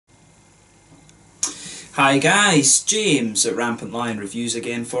Hi guys, James at RampantLionReviews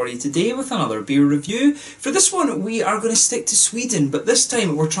again for you today with another beer review. For this one we are going to stick to Sweden, but this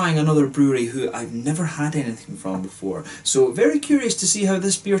time we're trying another brewery who I've never had anything from before. So very curious to see how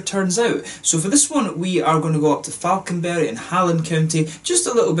this beer turns out. So for this one we are going to go up to Falkenberg in Halland County, just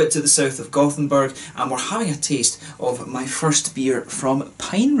a little bit to the south of Gothenburg, and we're having a taste of my first beer from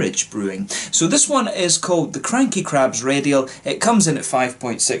Pine Ridge Brewing. So this one is called the Cranky Red Ale. It comes in at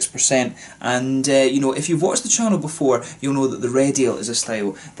 5.6%, and you know, if you've watched the channel before, you'll know that the red ale is a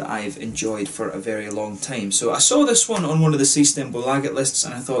style that I've enjoyed for a very long time. So I saw this one on one of the Systembolaget lists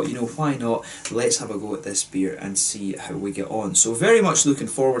and I thought, you know, why not? Let's have a go at this beer and see how we get on. So very much looking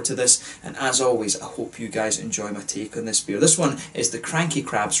forward to this, and as always, I hope you guys enjoy my take on this beer. This one is the Cranky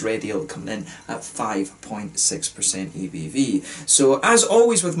Red Ale, coming in at 5.6% ABV. So as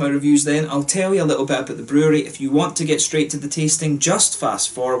always with my reviews then, I'll tell you a little bit about the brewery. If you want to get straight to the tasting, just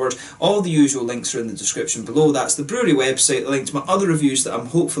fast forward. All the usual links are in the description below. That's the brewery website, the link to my other reviews that I'm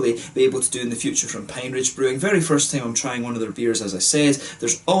hopefully be able to do in the future from Pine Ridge Brewing. Very first time I'm trying one of their beers, as I said.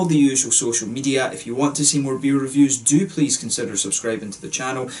 There's all the usual social media. If you want to see more beer reviews, do please consider subscribing to the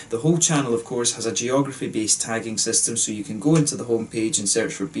channel. The whole channel, of course, has a geography-based tagging system, so you can go into the home page and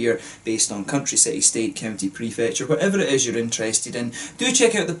search for beer based on country, city, state, county, prefecture, whatever it is you're interested in. Do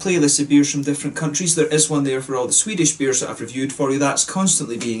check out the playlist of beers from different countries. There is one there for all the Swedish beers that I've reviewed for you. That's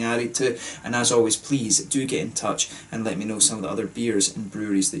constantly being added to, and as always, please do get in touch and let me know some of the other beers and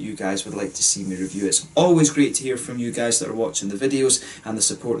breweries that you guys would like to see me review. It's always great to hear from you guys that are watching the videos, and the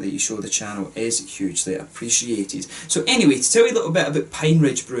support that you show the channel is hugely appreciated. So anyway, to tell you a little bit about Pine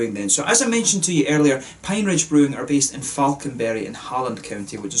Ridge Brewing then. So as I mentioned to you earlier, Pine Ridge Brewing are based in Falkenberg in Halland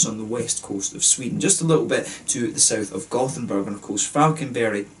County, which is on the west coast of Sweden, just a little bit to the south of Gothenburg. And of course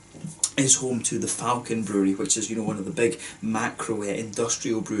Falkenberg is home to the Falken Brewery, which is, you know, one of the big macro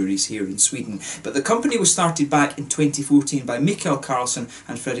industrial breweries here in Sweden. But the company was started back in 2014 by Mikael Karlsson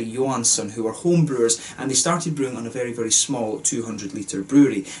and Fredrik Johansson, who were home brewers, and they started brewing on a very, very small 200 litre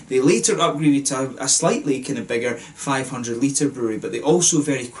brewery. They later upgraded to a slightly kind of bigger 500 litre brewery, but they also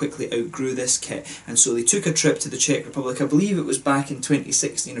very quickly outgrew this kit, and so they took a trip to the Czech Republic. I believe it was back in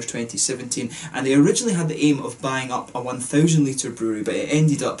 2016 or 2017, and they originally had the aim of buying up a 1,000 litre brewery, but it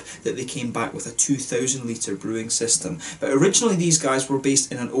ended up that they came back with a 2,000 litre brewing system. But originally these guys were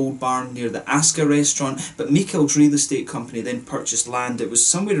based in an old barn near the Aska restaurant, but Mikael's real estate company then purchased land. It was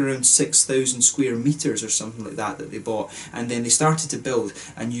somewhere around 6,000 square metres or something like that that they bought, and then they started to build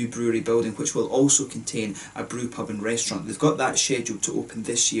a new brewery building which will also contain a brew pub and restaurant. They've got that scheduled to open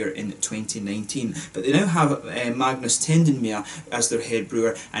this year in 2019, but they now have Magnus Tendenmia as their head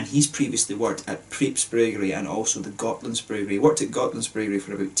brewer, and he's previously worked at Preeps Brewery and also the Gotlands Brewery. He worked at Gotlands Brewery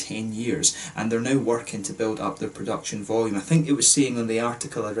for about 10 years, and they're now working to build up their production volume. I think it was saying on the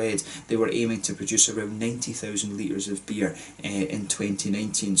article I read they were aiming to produce around 90,000 litres of beer in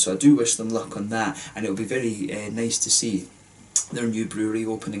 2019, so I do wish them luck on that, and it'll be very nice to see their new brewery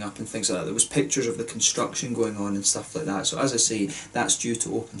opening up and things like that. There was pictures of the construction going on and stuff like that, so as I say, that's due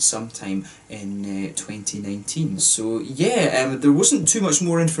to open sometime in 2019. So yeah, there wasn't too much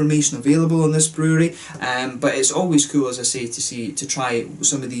more information available on this brewery, but it's always cool, as I say, to try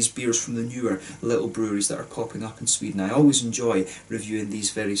some of these beers from the newer little breweries that are popping up in Sweden. I always enjoy reviewing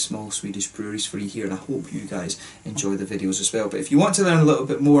these very small Swedish breweries for you here, and I hope you guys enjoy the videos as well. But if you want to learn a little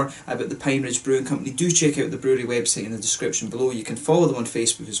bit more about the Pine Ridge Brewing Company, do check out the brewery website in the description below. You can follow them on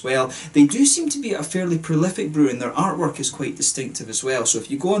Facebook as well. They do seem to be a fairly prolific brewer, and their artwork is quite distinctive as well. So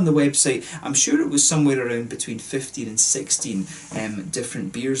if you go on the website, I'm sure it was somewhere around between 15 and 16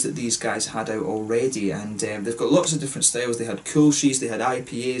 different beers that these guys had out already, and they've got lots of different styles. They had Kulshies, they had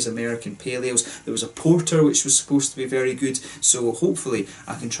IPAs, American Pale Ales, there was a Porter which was supposed to be very good, so hopefully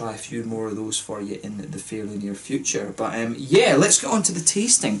I can try a few more of those for you in the fairly near future. But yeah, let's get on to the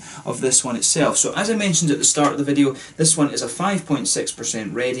tasting of this one itself. So as I mentioned at the start of the video, this one is a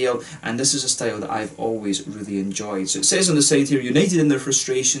 5.6% red ale, and this is a style that I've always really enjoyed. So it says on the side here, united in their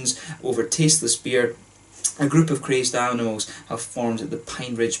frustrations over tasteless beer, a group of crazed animals have formed at the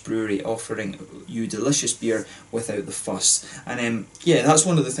Pine Ridge Brewery, offering you delicious beer without the fuss. And yeah, that's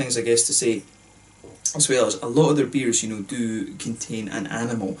one of the things I guess to say as well, as a lot of their beers, you know, do contain an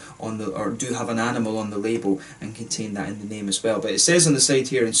animal on the, or do have an animal on the label and contain that in the name as well. But it says on the side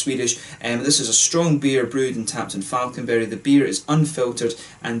here in Swedish, this is a strong beer brewed and tapped in Falkenberg. The beer is unfiltered,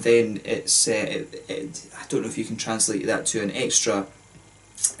 and then it's I don't know if you can translate that to an extra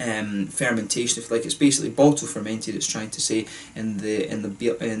fermentation, if like. It's basically bottle fermented, it's trying to say in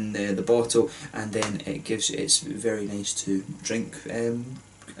the bottle, and then it gives, it's very nice to drink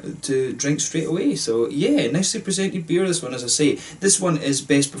to drink straight away. So yeah, nicely presented beer, this one. As I say, this one is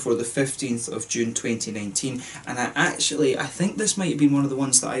best before the 15th of June 2019, and I think this might have been one of the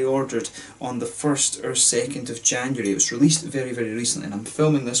ones that I ordered on the 1st or 2nd of January. It was released very, very recently, and I'm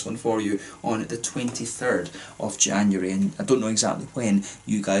filming this one for you on the 23rd of January, and I don't know exactly when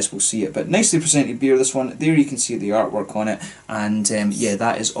you guys will see it, but nicely presented beer, this one. There you can see the artwork on it, and yeah,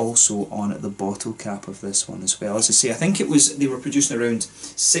 that is also on the bottle cap of this one as well. As I say, I think they were producing around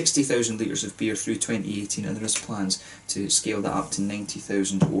 60,000 litres of beer through 2018, and there is plans to scale that up to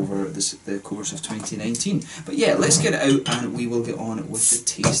 90,000 over the course of 2019. But yeah, let's get it out and we will get on with the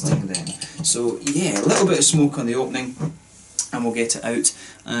tasting then. So yeah, a little bit of smoke on the opening, and we'll get it out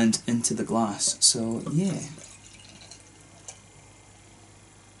and into the glass. So yeah.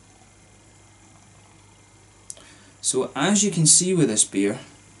 So as you can see with this beer,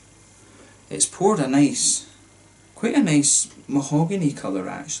 it's poured quite a nice mahogany colour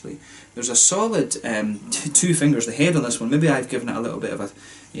actually. There's a solid 2 fingers, the head on this one. Maybe I've given it a little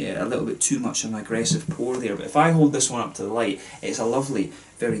bit too much of an aggressive pour there, but if I hold this one up to the light, it's a lovely,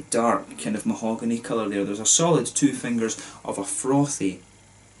 very dark kind of mahogany colour there. There's a solid 2 fingers of a frothy,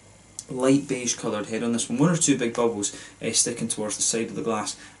 light beige coloured head on this one. 1 or 2 big bubbles sticking towards the side of the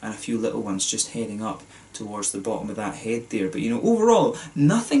glass, and a few little ones just heading up towards the bottom of that head there. But you know, overall,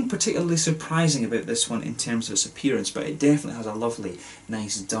 nothing particularly surprising about this one in terms of its appearance, but it definitely has a lovely,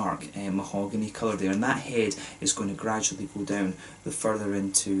 nice dark mahogany colour there, and that head is going to gradually go down the further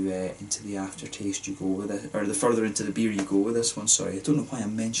into the aftertaste you go with it, or the further into the beer you go with this one. Sorry, I don't know why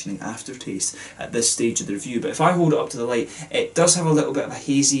I'm mentioning aftertaste at this stage of the review, but if I hold it up to the light, it does have a little bit of a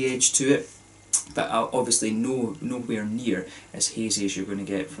hazy edge to it, but obviously nowhere near as hazy as you're going to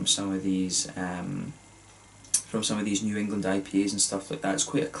get from some of these New England IPAs and stuff like that. It's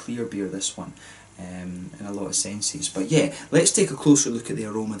quite a clear beer, this one, in a lot of senses. But yeah, let's take a closer look at the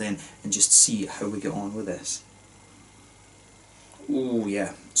aroma then and just see how we get on with this. Oh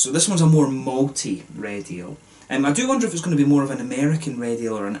yeah, so this one's a more malty red ale. I do wonder if it's going to be more of an American red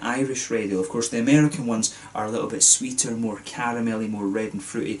ale or an Irish red ale. Of course, the American ones are a little bit sweeter, more caramelly, more red and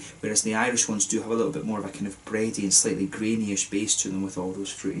fruity, whereas the Irish ones do have a little bit more of a kind of bready and slightly grainy-ish base to them with all those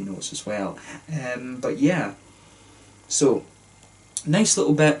fruity notes as well. But yeah, so nice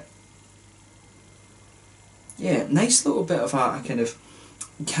little bit. Yeah, nice little bit of a kind of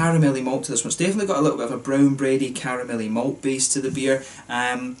caramelly malt to this one. It's definitely got a little bit of a brown bready caramelly malt base to the beer.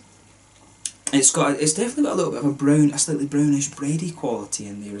 It's definitely got a little bit of a slightly brownish bready quality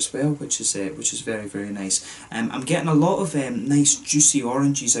in there as well, which is very, very nice. I'm getting a lot of nice juicy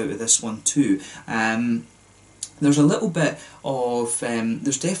oranges out of this one too. There's a little bit of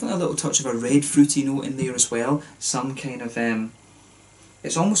there's definitely a little touch of a red fruity note in there as well. Some kind of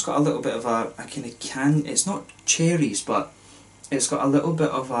it's almost got a little bit of a kind of it's not cherries, but it's got a little bit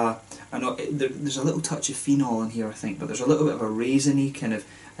of there's a little touch of phenol in here, I think, but there's a little bit of a raisiny kind of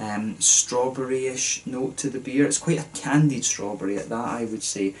strawberry-ish note to the beer. It's quite a candied strawberry at that, I would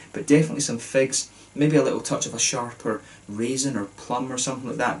say, but definitely some figs, maybe a little touch of a sharper raisin or plum or something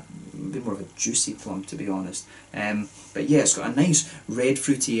like that. Maybe more of a juicy plum, to be honest. But yeah, it's got a nice red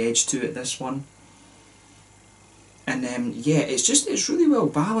fruity edge to it, this one. And yeah, it's really well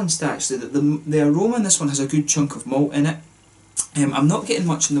balanced actually. The aroma in this one has a good chunk of malt in it. I'm not getting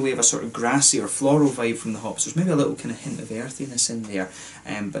much in the way of a sort of grassy or floral vibe from the hops. There's maybe a little kind of hint of earthiness in there,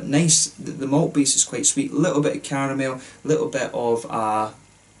 but nice. The malt base is quite sweet. A little bit of caramel, a little bit of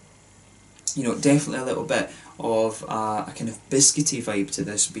definitely a little bit of a kind of biscuity vibe to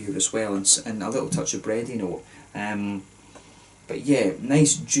this beer as well, and a little touch of bready note. But yeah,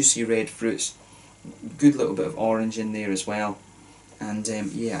 nice juicy red fruits, good little bit of orange in there as well, and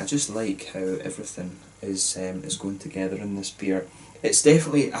yeah, I just like how everything is going together in this beer. It's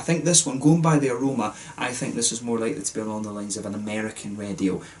definitely, I think this one, going by the aroma, I think this is more likely to be along the lines of an American red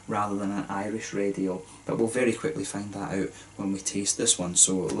ale rather than an Irish red ale, but we'll very quickly find that out when we taste this one.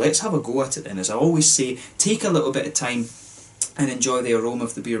 So let's have a go at it then. As I always say, take a little bit of time and enjoy the aroma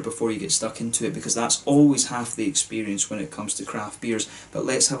of the beer before you get stuck into it, because that's always half the experience when it comes to craft beers. But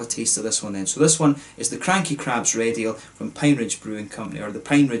let's have a taste of this one then. So this one is the Cranky Crabs Red Ale from Pine Ridge Brewing Company, or the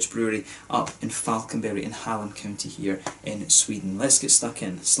Pine Ridge Brewery up in Falkenberg in Halland County here in Sweden. Let's get stuck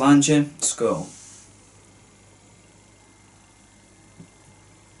in. Slange, skål.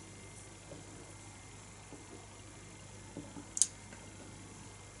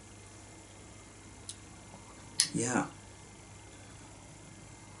 Yeah.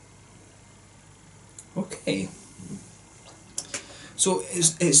 Okay, so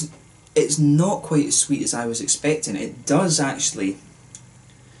it's not quite as sweet as I was expecting. It does have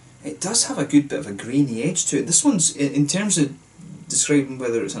a good bit of a grainy edge to it. This one's, in terms of describing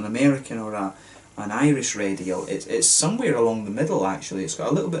whether it's an American or an Irish red ale. It's somewhere along the middle actually. It's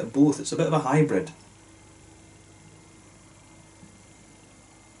got a little bit of both. It's a bit of a hybrid.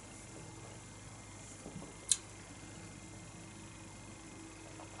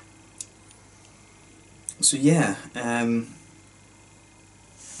 So yeah,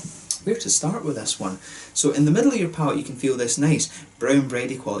 where to start with this one? So in the middle of your palate you can feel this nice brown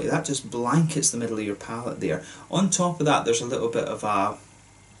bready quality. That just blankets the middle of your palate there. On top of that there's a little bit of a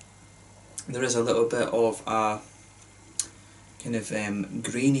kind of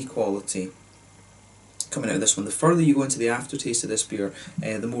grainy quality coming out of this one. The further you go into the aftertaste of this beer,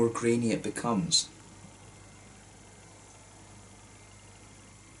 the more grainy it becomes.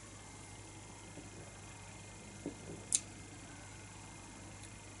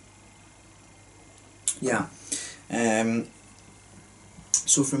 Yeah,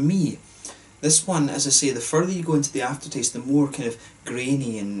 so for me, this one, as I say, the further you go into the aftertaste, the more kind of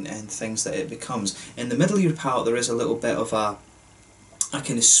grainy and things that it becomes. In the middle of your palate there is a little bit of a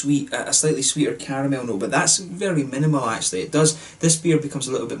kind of sweet, a slightly sweeter caramel note, but that's very minimal actually. This beer becomes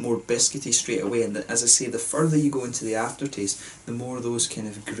a little bit more biscuity straight away, and as I say, the further you go into the aftertaste, the more those kind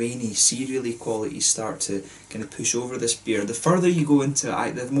of grainy, cereally qualities start to kind of push over this beer. The further you go into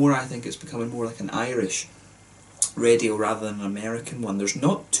it, the more I think it's becoming more like an Irish red ale rather than an American one. There's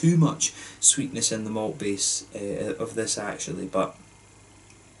not too much sweetness in the malt base of this actually, but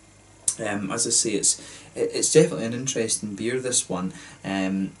as I say, it's definitely an interesting beer, this one.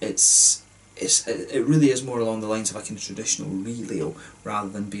 It really is more along the lines of a kind of traditional real ale rather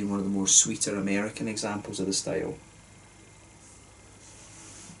than being one of the more sweeter American examples of the style.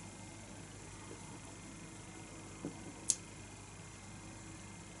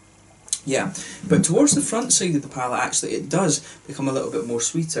 Yeah, but towards the front side of the palate actually it does become a little bit more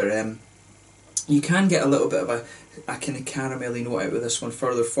sweeter. You can get a little bit of a kind of caramelly note out of this one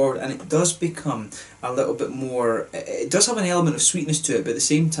further forward, and it does become a little bit more, it does have an element of sweetness to it, but at the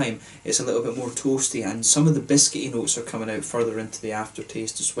same time it's a little bit more toasty, and some of the biscuity notes are coming out further into the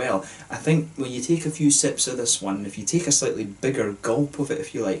aftertaste as well. I think when you take a few sips of this one, if you take a slightly bigger gulp of it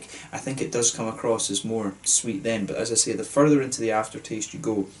if you like, I think it does come across as more sweet then, but as I say, the further into the aftertaste you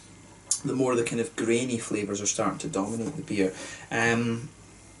go, the more the kind of grainy flavours are starting to dominate the beer.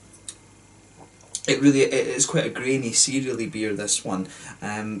 It's quite a grainy, cereally beer, this one,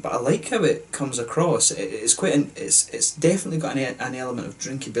 but I like how it comes across. It's definitely got an element of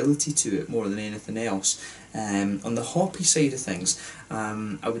drinkability to it more than anything else. On the hoppy side of things,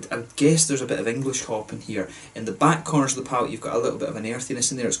 I would guess there's a bit of English hop in here. In the back corners of the palate you've got a little bit of an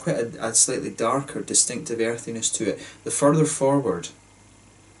earthiness in there. It's quite a slightly darker, distinctive earthiness to it. The further forward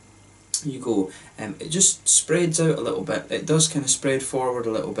you go, it just spreads out a little bit. It does kind of spread forward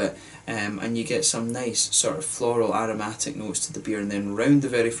a little bit, and you get some nice sort of floral aromatic notes to the beer, and then round the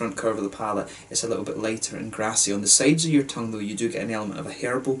very front curve of the palate it's a little bit lighter and grassy. On the sides of your tongue though you do get an element of a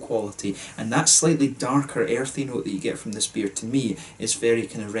herbal quality, and that slightly darker earthy note that you get from this beer to me is very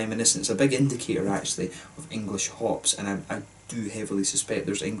kind of reminiscent. It's a big indicator actually of English hops, and I do heavily suspect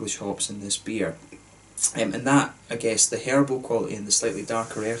there's English hops in this beer. And that, I guess, the herbal quality and the slightly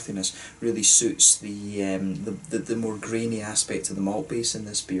darker earthiness really suits the more grainy aspect of the malt base in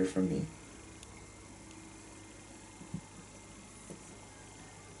this beer for me.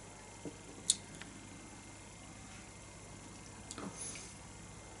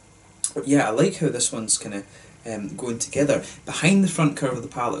 Yeah, I like how this one's kind of going together. Behind the front curve of the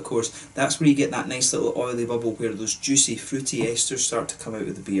palate, of course, that's where you get that nice little oily bubble where those juicy, fruity esters start to come out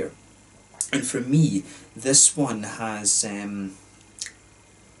of the beer. And for me, this one has,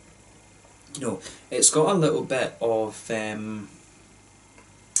 it's got a little bit of,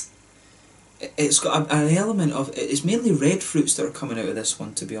 it's got an element of, it's mainly red fruits that are coming out of this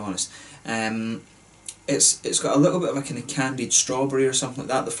one, to be honest. It's got a little bit of a kind of candied strawberry or something like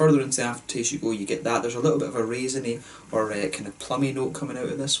that. The further into the aftertaste you go, you get that. There's a little bit of a raisiny or a kind of plummy note coming out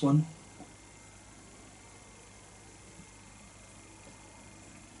of this one.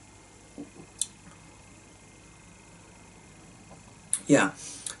 Yeah,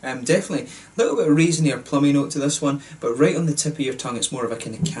 definitely a little bit of raisiny or plummy note to this one, but right on the tip of your tongue it's more of a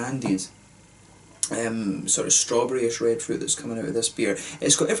kind of candied, sort of strawberryish red fruit that's coming out of this beer.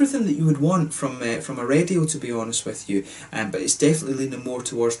 It's got everything that you would want from a red ale, to be honest with you, but it's definitely leaning more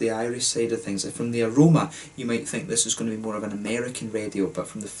towards the Irish side of things. From the aroma you might think this is going to be more of an American red ale, but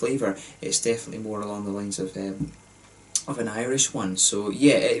from the flavour it's definitely more along the lines of an Irish one. So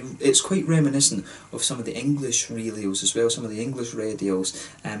yeah, it's quite reminiscent of some of the English real ales as well, some of the English red ales.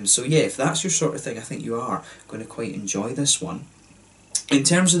 So yeah, if that's your sort of thing, I think you are going to quite enjoy this one. In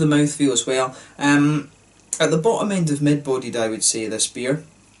terms of the mouthfeel as well, At the bottom end of mid-bodied, I would say, this beer.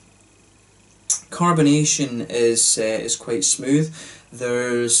 Carbonation is quite smooth.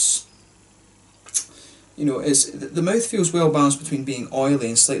 There's, you know, the mouth feels well balanced between being oily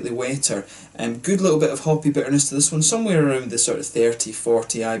and slightly wetter. Good little bit of hoppy bitterness to this one, somewhere around the sort of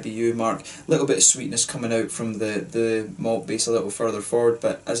 30-40 IBU mark. Little bit of sweetness coming out from the malt base a little further forward,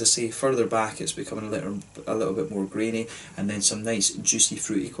 but as I say, further back it's becoming a little bit more grainy, and then some nice juicy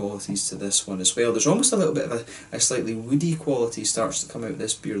fruity qualities to this one as well. There's almost a little bit of a slightly woody quality starts to come out of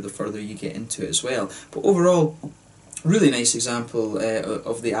this beer the further you get into it as well. But overall, really nice example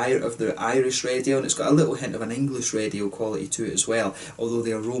of the Irish red ale, and it's got a little hint of an English red ale quality to it as well, although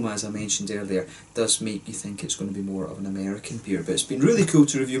the aroma, as I mentioned earlier, does make you think it's going to be more of an American beer. But it's been really cool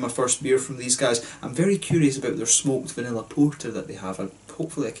to review my first beer from these guys. I'm very curious about their smoked vanilla porter that they have.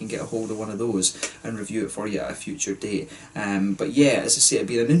 Hopefully I can get a hold of one of those and review it for you at a future date. But yeah, as I say, it'd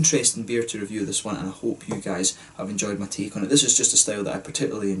been an interesting beer to review, this one, and I hope you guys have enjoyed my take on it. This is just a style that I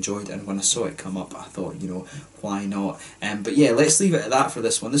particularly enjoyed, and when I saw it come up I thought, you know, why not? But yeah, let's leave it at that for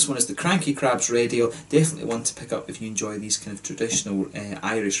this one. This one is the Cranky Crabs Red Ale. Definitely one to pick up if you enjoy these kind of traditional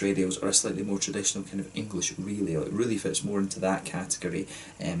Irish red ales, or a slightly more traditional kind of English real ale. It really fits more into that category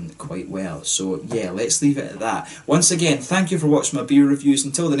quite well. So yeah, let's leave it at that. Once again, thank you for watching my beer reviews.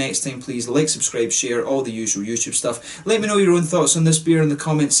 Until the next time, please like, subscribe, share, all the usual YouTube stuff. Let me know your own thoughts on this beer in the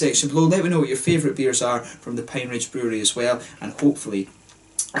comments section below. Let me know what your favourite beers are from the Pine Ridge Brewery as well, and hopefully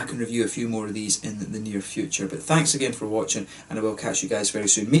I can review a few more of these in the near future. But thanks again for watching, and I will catch you guys very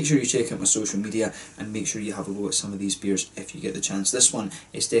soon. Make sure you check out my social media, and make sure you have a go at some of these beers if you get the chance. This one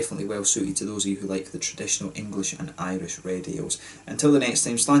is definitely well suited to those of you who like the traditional English and Irish red ales. Until the next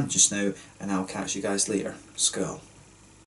time, stand just now, and I'll catch you guys later. Skål.